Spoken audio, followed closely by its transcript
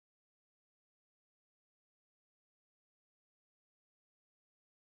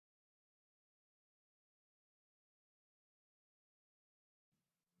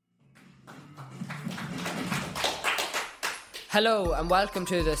Hello and welcome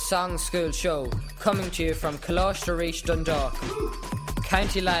to the Songschool show, coming to you from Colaiste, Dundalk,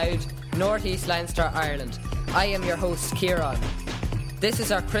 County Louth, North East Leinster, Ireland. I am your host, Kieran. This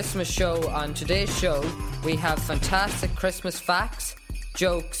is our Christmas show. On today's show, we have fantastic Christmas facts,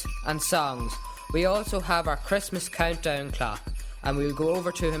 jokes and songs. We also have our Christmas countdown clock, and we'll go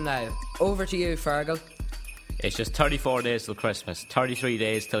over to him now. Over to you, Fergal. It's just 34 days till Christmas, 33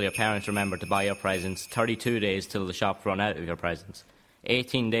 days till your parents remember to buy your presents, 32 days till the shops run out of your presents,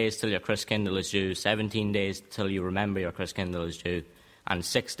 18 days till your Christkindle is due, 17 days till you remember your Christkindle is due, and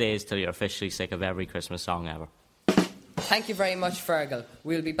 6 days till you're officially sick of every Christmas song ever. Thank you very much, Fergal.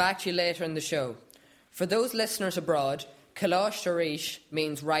 We'll be back to you later in the show. For those listeners abroad, Colaiste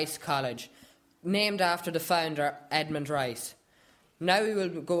means Rice College, named after the founder, Edmund Rice. Now we will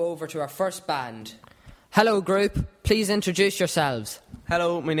go over to our first band. Hello, group. Please introduce yourselves.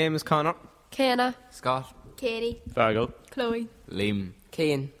 Hello, my name is Connor. Kenna. Scott. Katie. Fergal. Chloe. Liam.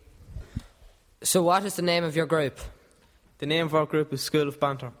 Cian. So what is the name of your group? The name of our group is School of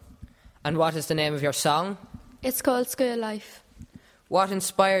Banter. And what is the name of your song? It's called School Life. What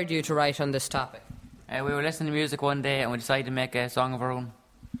inspired you to write on this topic? We were listening to music one day and we decided to make a song of our own.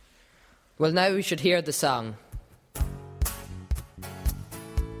 Well, now we should hear the song.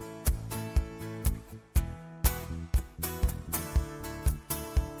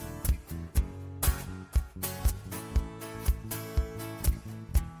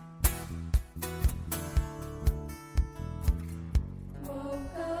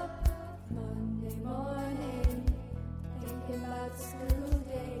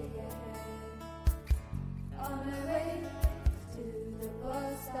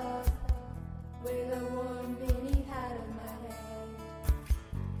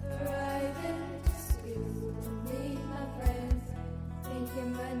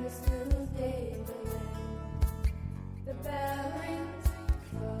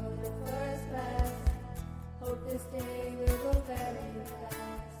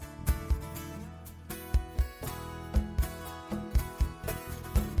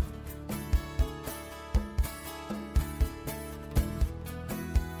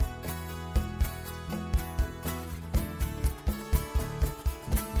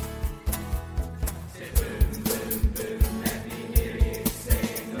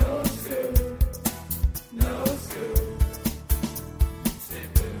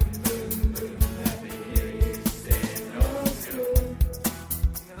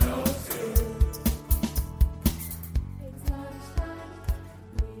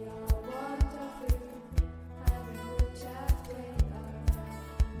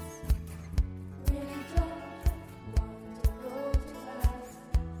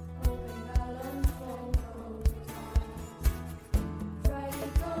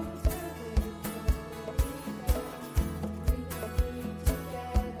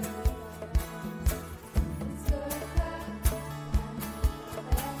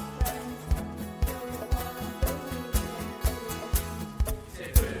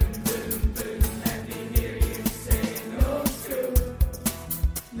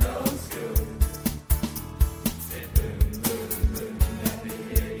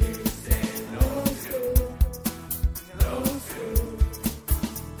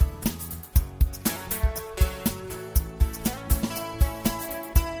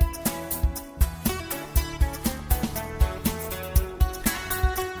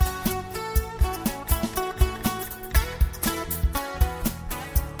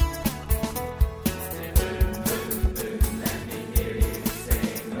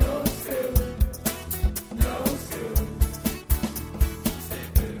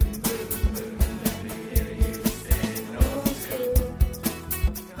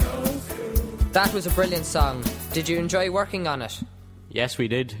 That was a brilliant song. Did you enjoy working on it? Yes, we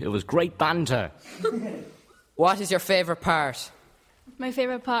did. It was great banter. What is your favourite part? My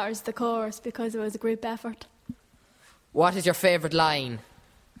favourite part is the chorus because it was a group effort. What is your favourite line?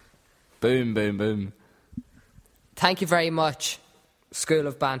 Boom, boom, boom. Thank you very much, School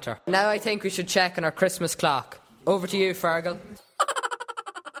of Banter. Now I think we should check on our Christmas clock. Over to you, Fergal.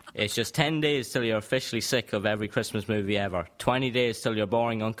 It's just 10 days till you're officially sick of every Christmas movie ever. 20 days till your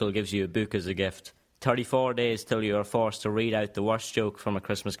boring uncle gives you a book as a gift. 34 days till you're forced to read out the worst joke from a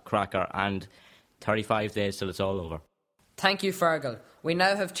Christmas cracker. And 35 days till it's all over. Thank you, Fergal. We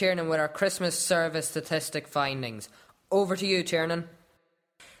now have Tiernan with our Christmas service statistic findings. Over to you, Tiernan.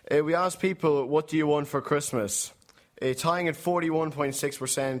 We asked people, what do you want for Christmas? Tying at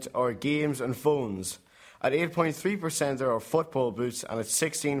 41.6% are games and phones. At 8.3% there are football boots, and at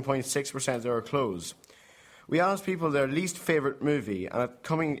 16.6% there are clothes. We asked people their least favourite movie, and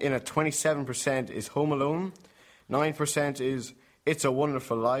coming in at 27% is Home Alone. 9% is It's a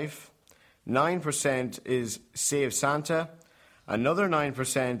Wonderful Life, 9% is Save Santa, another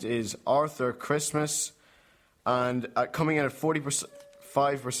 9% is Arthur Christmas, and coming in at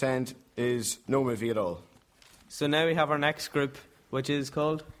 45% is No Movie at All. So now we have our next group, which is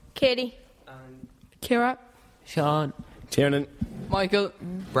called Katie. Kira. Sean. Tiernan. Michael.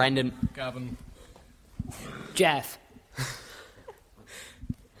 Brandon. Gavin. Jeff.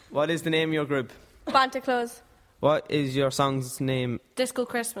 What is the name of your group? Santa Claus. What is your song's name, Disco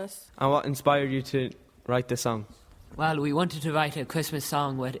Christmas. and what inspired you to write the song? Well, we wanted to write a Christmas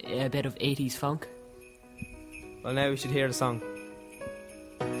song with a bit of 80s funk. Well, now we should hear the song.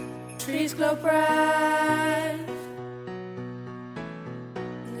 Trees glow bright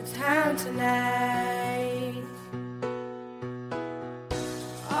in the town tonight.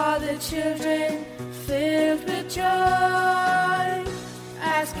 All the children filled with joy,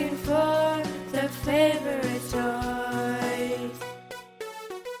 asking for their favorite toys.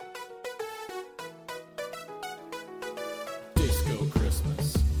 Disco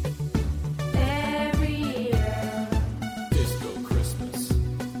Christmas. Every year, Disco Christmas.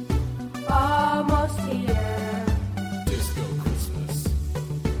 almost here. Disco Christmas.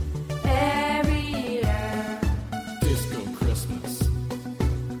 Every year, Disco Christmas.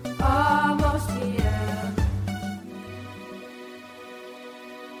 almost here.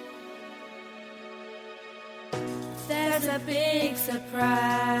 There's a big surprise.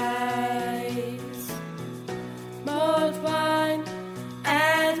 Mulled wine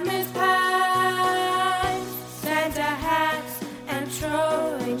and mince pies, Santa hats and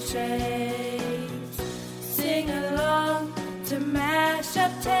throwing shades. Sing along to mash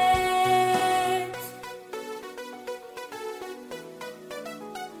up tapes.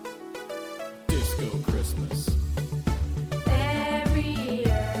 Disco Christmas. Every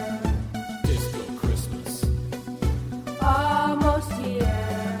year, Disco Christmas. almost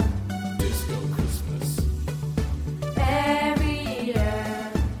here. Disco Christmas. Every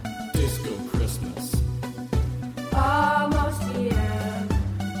year, Disco Christmas. almost here.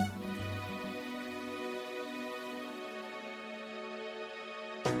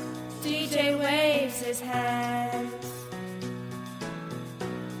 DJ waves his hands.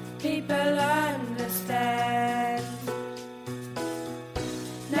 People understand.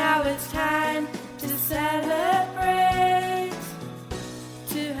 Now it's time to celebrate,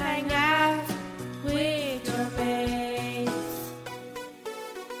 to hang out with your mates.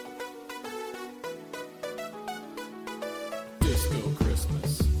 Disco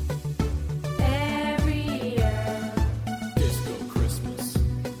Christmas. Every year, Disco Christmas.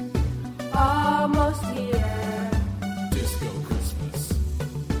 almost here. Disco Christmas.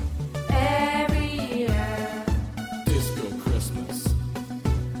 Every year, Disco Christmas.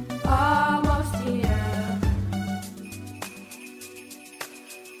 almost here.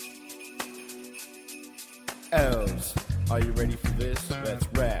 Elves, are you ready for this? Let's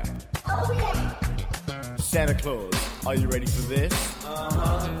rap. Oh yeah. Santa Claus, are you ready for this?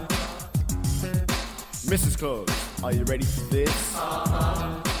 Uh-huh. Mrs. Claus, are you ready for this?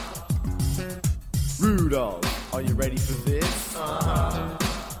 Uh-huh. Rudolph, are you ready for this? Uh-huh.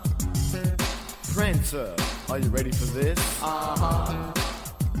 Prancer, are you ready for this? Uh-huh.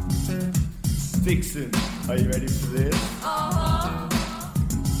 Vixen, are you ready for this? Uh-huh.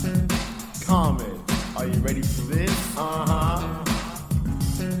 Comet, are you ready for this? Uh-huh.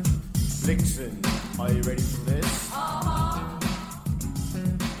 Vixen, are you ready for this? Uh-huh.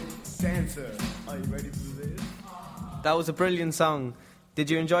 Dancer, are you ready for this? That was a brilliant song. Did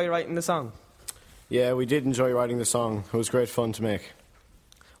you enjoy writing the song? Yeah, we did enjoy writing the song. It was great fun to make.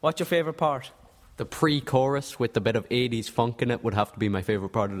 What's your favourite part? The pre-chorus with the bit of 80s funk in it would have to be my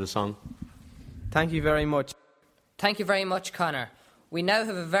favourite part of the song. Thank you very much. Thank you very much, Connor. We now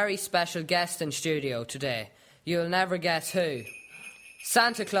have a very special guest in studio today. You'll never guess who.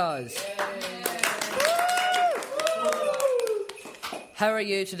 Santa Claus. How are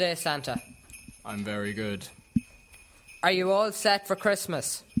you today, Santa? I'm very good. Are you all set for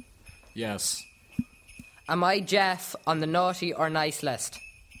Christmas? Yes, Am I Jeff on the naughty or nice list?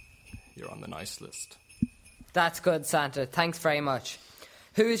 you're on the nice list. That's good, Santa. Thanks very much.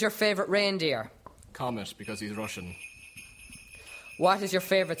 Who is your favourite reindeer? Comet, because he's Russian. What is your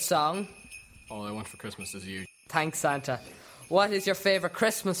favourite song? All I Want for Christmas Is You. Thanks, Santa. What is your favourite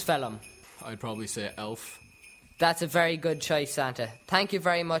Christmas film? I'd probably say Elf. That's a very good choice, Santa. Thank you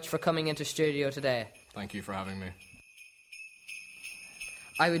very much for coming into studio today. Thank you for having me.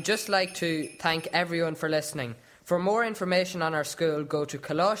 I would just like to thank everyone for listening. For more information on our school, go to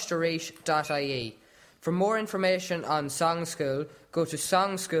colaiste.ie. For more information on Songschool, go to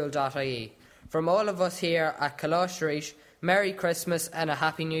songschool.ie. From all of us here at Colaiste, Merry Christmas and a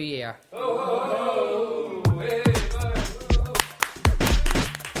Happy New Year.